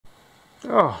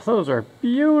Oh, those are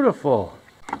beautiful.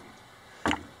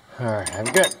 Alright,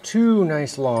 I've got two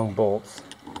nice long bolts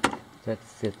that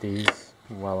fit these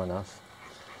well enough.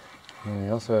 And I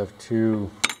also have two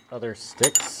other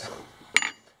sticks.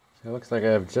 So it looks like I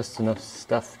have just enough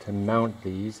stuff to mount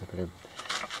these. I better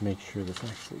make sure this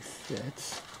actually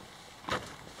fits.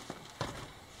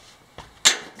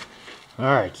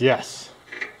 Alright, yes.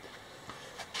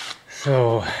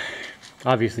 So,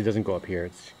 obviously it doesn't go up here.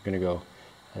 It's going to go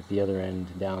at the other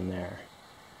end down there.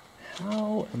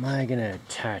 How am I going to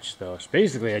attach those?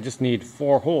 Basically, I just need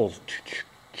 4 holes.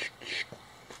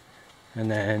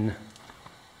 And then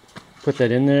put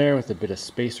that in there with a bit of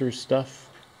spacer stuff.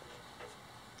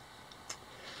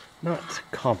 Not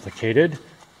complicated.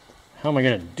 How am I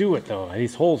going to do it though?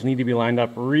 These holes need to be lined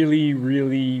up really,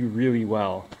 really, really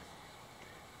well.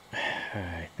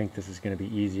 I think this is going to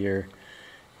be easier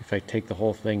if I take the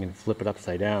whole thing and flip it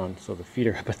upside down so the feet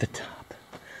are up at the top.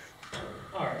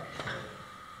 Alright.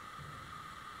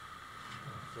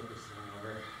 Flip this thing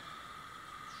over.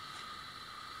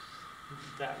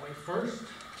 That way first.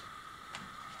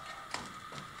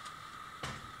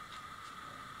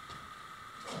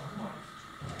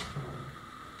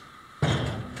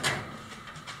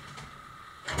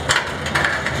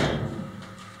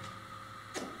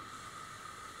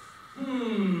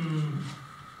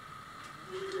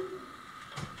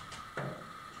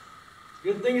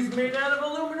 Good thing it's made out of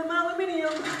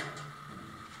aluminium.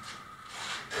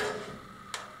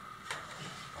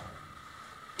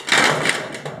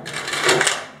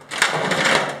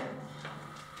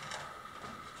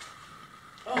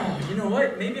 Oh, you know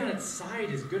what? Maybe on its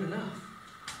side is good enough.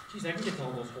 Jeez, I can get to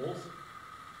all those holes.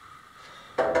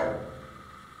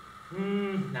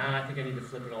 Nah, I think I need to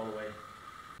flip it all the way.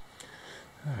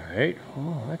 Alright,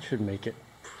 well that should make it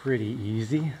pretty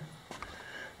easy.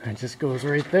 It just goes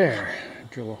right there.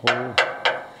 Drill a hole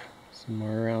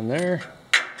somewhere around there.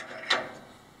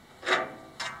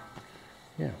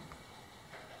 Yeah.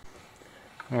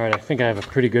 Alright, I think I have a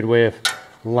pretty good way of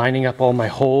lining up all my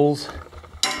holes.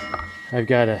 I've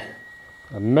got a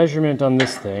measurement on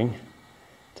this thing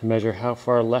to measure how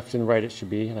far left and right it should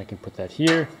be, and I can put that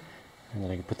here, and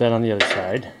then I can put that on the other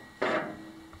side.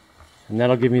 And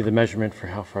that'll give me the measurement for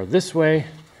how far this way,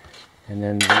 and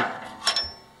then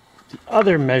the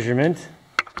other measurement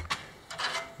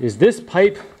is this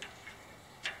pipe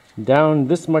down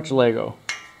this much Lego,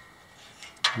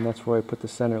 and that's where I put the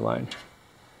center line.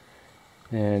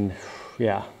 And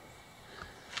yeah,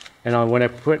 and when I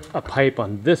put a pipe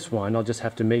on this one, I'll just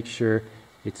have to make sure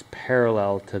it's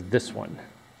parallel to this one.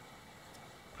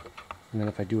 And then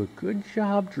if I do a good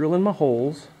job drilling my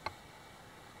holes,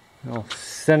 I'll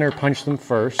center punch them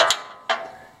first,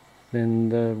 then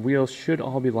the wheels should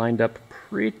all be lined up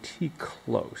pretty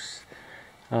close.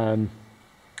 And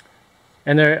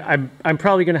I'm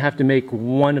probably going to have to make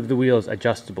one of the wheels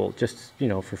adjustable, just, you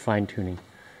know, for fine tuning.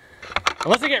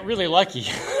 Unless I get really lucky.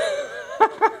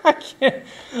 I can't.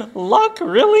 Luck,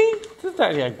 really? Does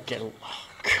that get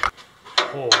luck?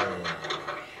 Oh.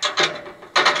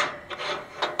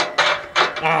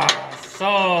 Ah,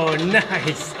 so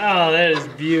nice. Oh, that is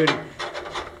beauty.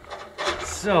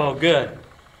 So good.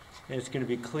 It's going to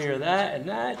be clear of that and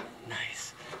that.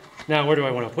 Nice. Now, where do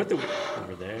I want to put the wheel?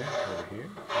 Over there, over here,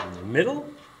 in the middle?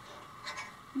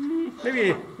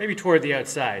 Maybe toward the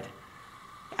outside.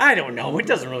 I don't know. It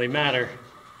doesn't really matter.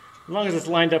 As long as it's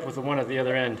lined up with the one at the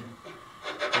other end.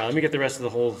 Let me get the rest of the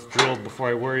holes drilled before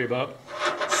I worry about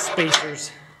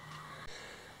spacers.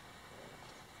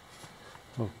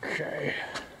 Okay.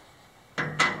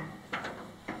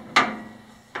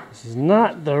 This is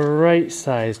not the right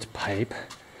sized pipe,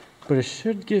 but it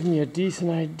should give me a decent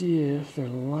idea if they're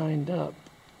lined up.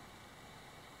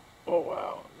 Oh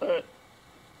wow,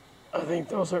 I think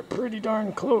those are pretty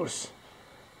darn close.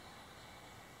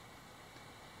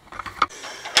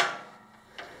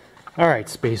 Alright,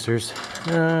 spacers.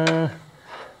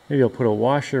 Maybe I'll put a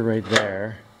washer right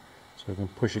there so I can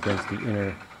push against the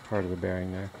inner part of the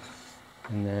bearing there.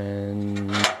 And then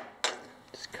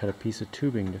just cut a piece of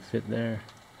tubing to fit there.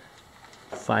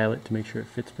 File it to make sure it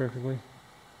fits perfectly.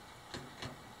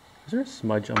 Is there a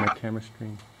smudge on my camera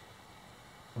screen?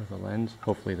 Or the lens?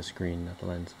 Hopefully the screen, not the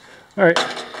lens. Alright.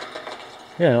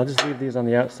 Yeah, I'll just leave these on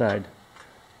the outside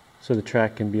so the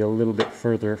track can be a little bit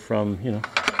further from, you know,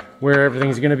 where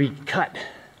everything's going to be cut.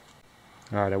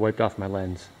 Alright, I wiped off my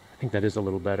lens. I think that is a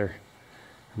little better.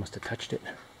 I must have touched it.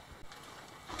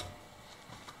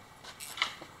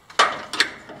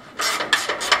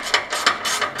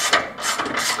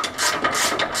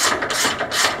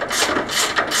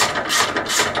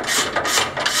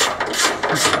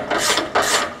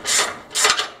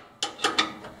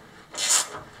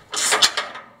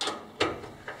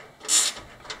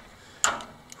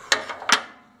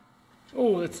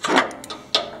 let's try.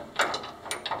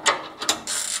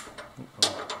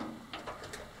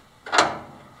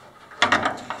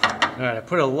 All right, I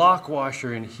put a lock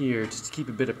washer in here just to keep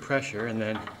a bit of pressure, and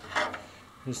then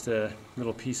just a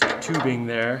little piece of tubing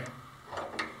there.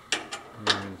 And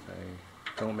if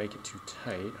I don't make it too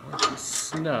tight, I want it to be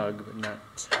snug but not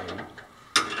tight.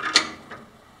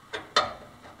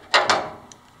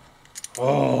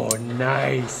 Oh,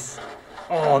 nice.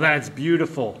 Oh, that's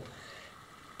beautiful.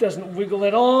 Doesn't wiggle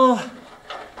at all.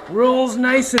 Rolls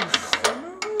nice and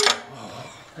smooth. Oh,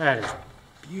 that is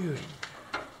beauty.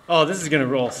 Oh, this is gonna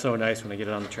roll so nice when I get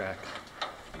it on the track.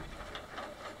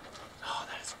 Oh,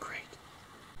 that is great.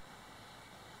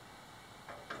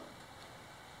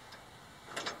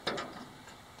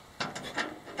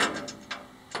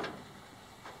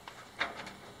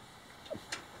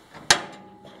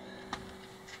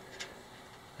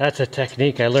 That's a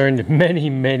technique I learned many,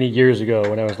 many years ago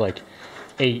when I was like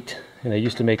 8, and I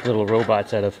used to make little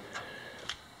robots out of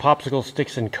popsicle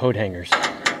sticks and coat hangers.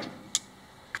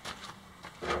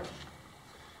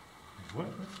 Let's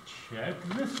check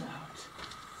this out.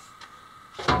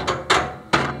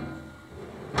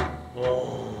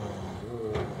 Oh,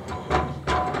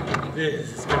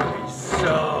 this is gonna be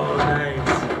so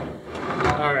nice.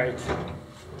 All right.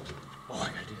 Oh, I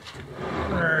gotta do that.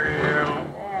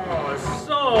 Oh, it's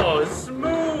so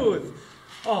smooth.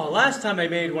 Oh, last time I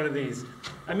made one of these,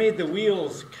 I made the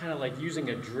wheels kind of like using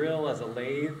a drill as a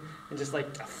lathe and just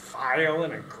like a file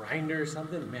and a grinder or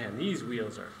something. Man, these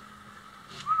wheels are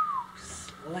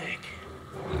slick.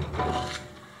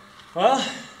 Well,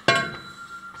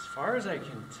 as far as I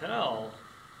can tell,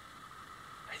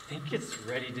 I think it's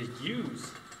ready to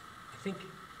use. I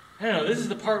don't know, this is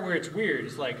the part where it's weird.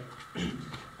 It's like,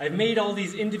 I've made all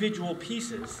these individual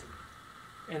pieces,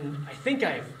 and I think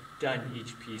I've done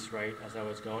each piece right as I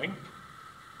was going.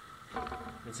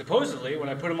 And supposedly, when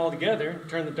I put them all together and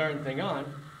turn the darn thing on, it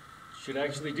should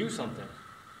actually do something.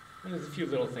 And there's a few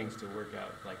little things to work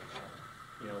out, like,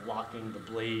 you know, locking the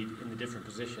blade in the different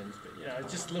positions, but you know,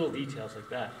 it's just little details like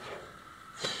that.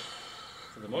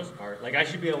 For the most part, like I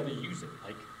should be able to use it,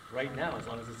 like right now, as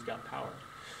long as it's got power.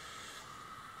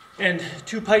 And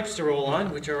 2 pipes to roll on,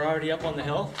 which are already up on the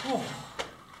hill. Oh,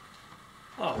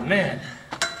 oh man.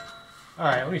 All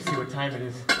right, let me see what time it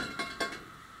is.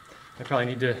 I probably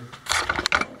need to,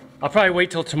 I'll probably wait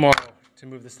till tomorrow to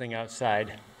move this thing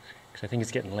outside, because I think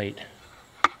it's getting late.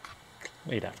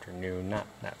 Late afternoon, not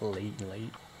late. You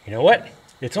know what?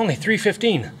 It's only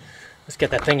 3:15. Let's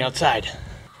get that thing outside.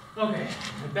 Okay,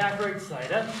 the back right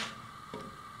side up.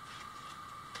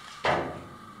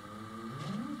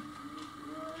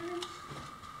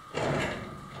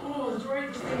 Oh, that's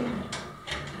right, this thing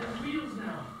has wheels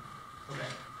now. Okay.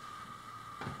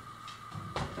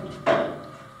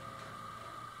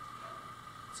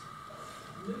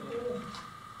 Little.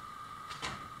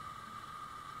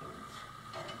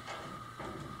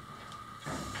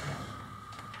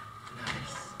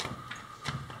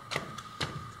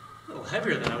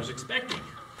 Heavier than I was expecting.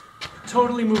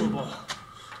 Totally movable.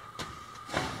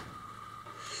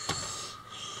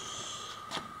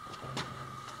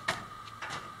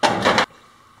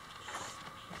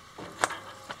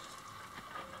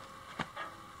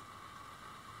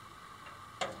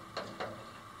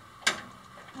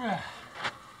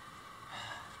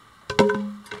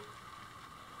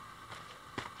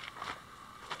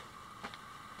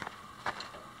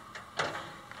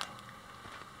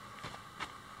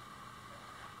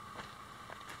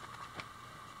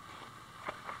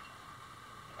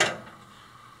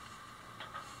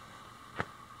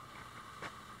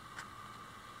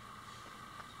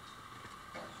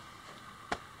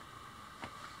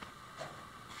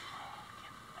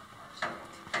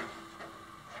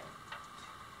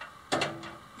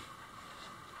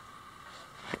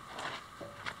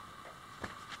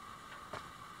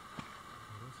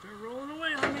 Start rolling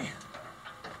away on me.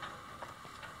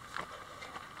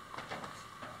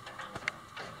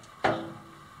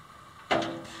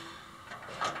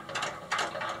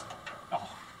 Oh.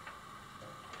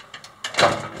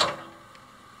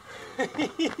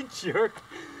 You jerk.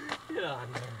 Get on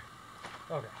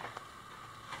there. Okay.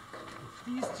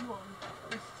 These two on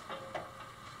first.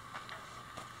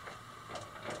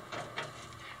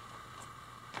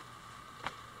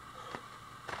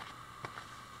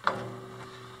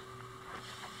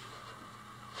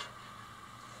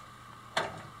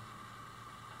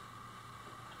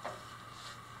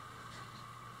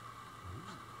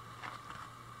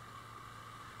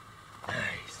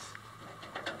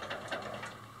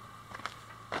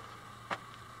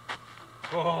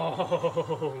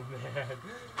 Oh man,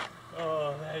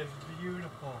 oh that is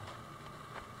beautiful.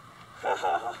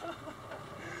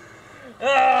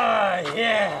 Ah,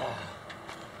 yeah.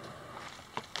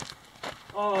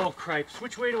 Oh, cripes.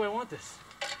 Which way do I want this?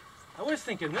 I was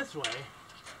thinking this way.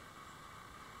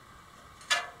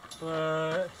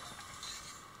 But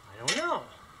I don't know.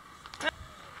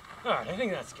 Alright, I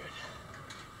think that's good.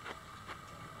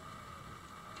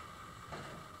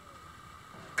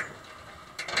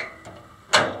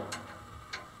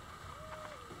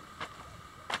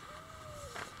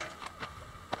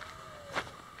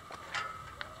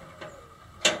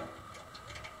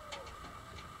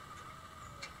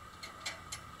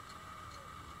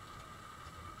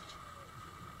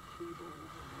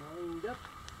 Lined up.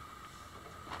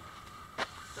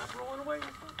 Stop rolling away. Stop rolling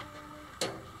away.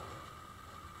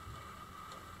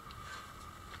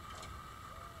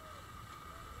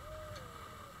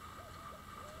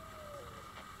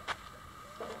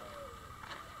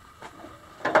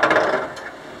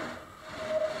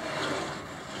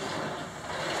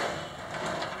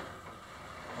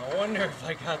 I wonder if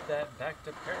I got that back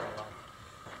to parallel.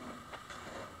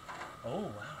 Oh,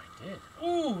 wow, I did.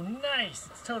 Ooh, nice.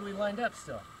 It's totally lined up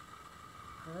still.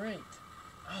 Great.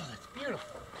 Oh, that's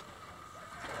beautiful.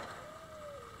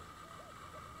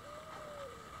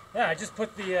 Yeah, I just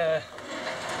put the,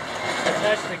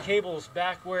 attached the cables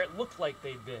back where it looked like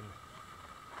they'd been.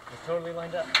 They're totally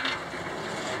lined up.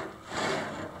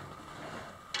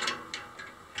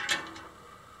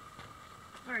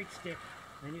 All right, stick.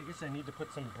 I guess I need to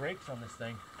put some brakes on this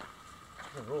thing. It's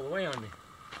gonna roll away on me.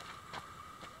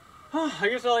 Oh, I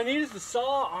guess all I need is the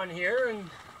saw on here, and,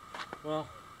 well,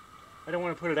 I don't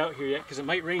want to put it out here yet because it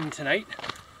might rain tonight.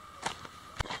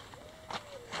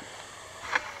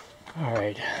 All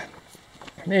right,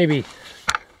 maybe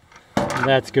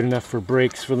that's good enough for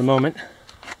brakes for the moment.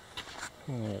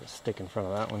 I'm gonna stick in front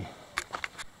of that one.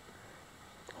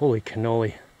 Holy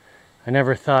cannoli. I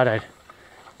never thought I'd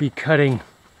be cutting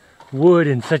wood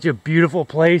in such a beautiful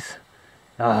place.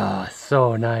 Ah,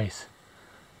 so nice.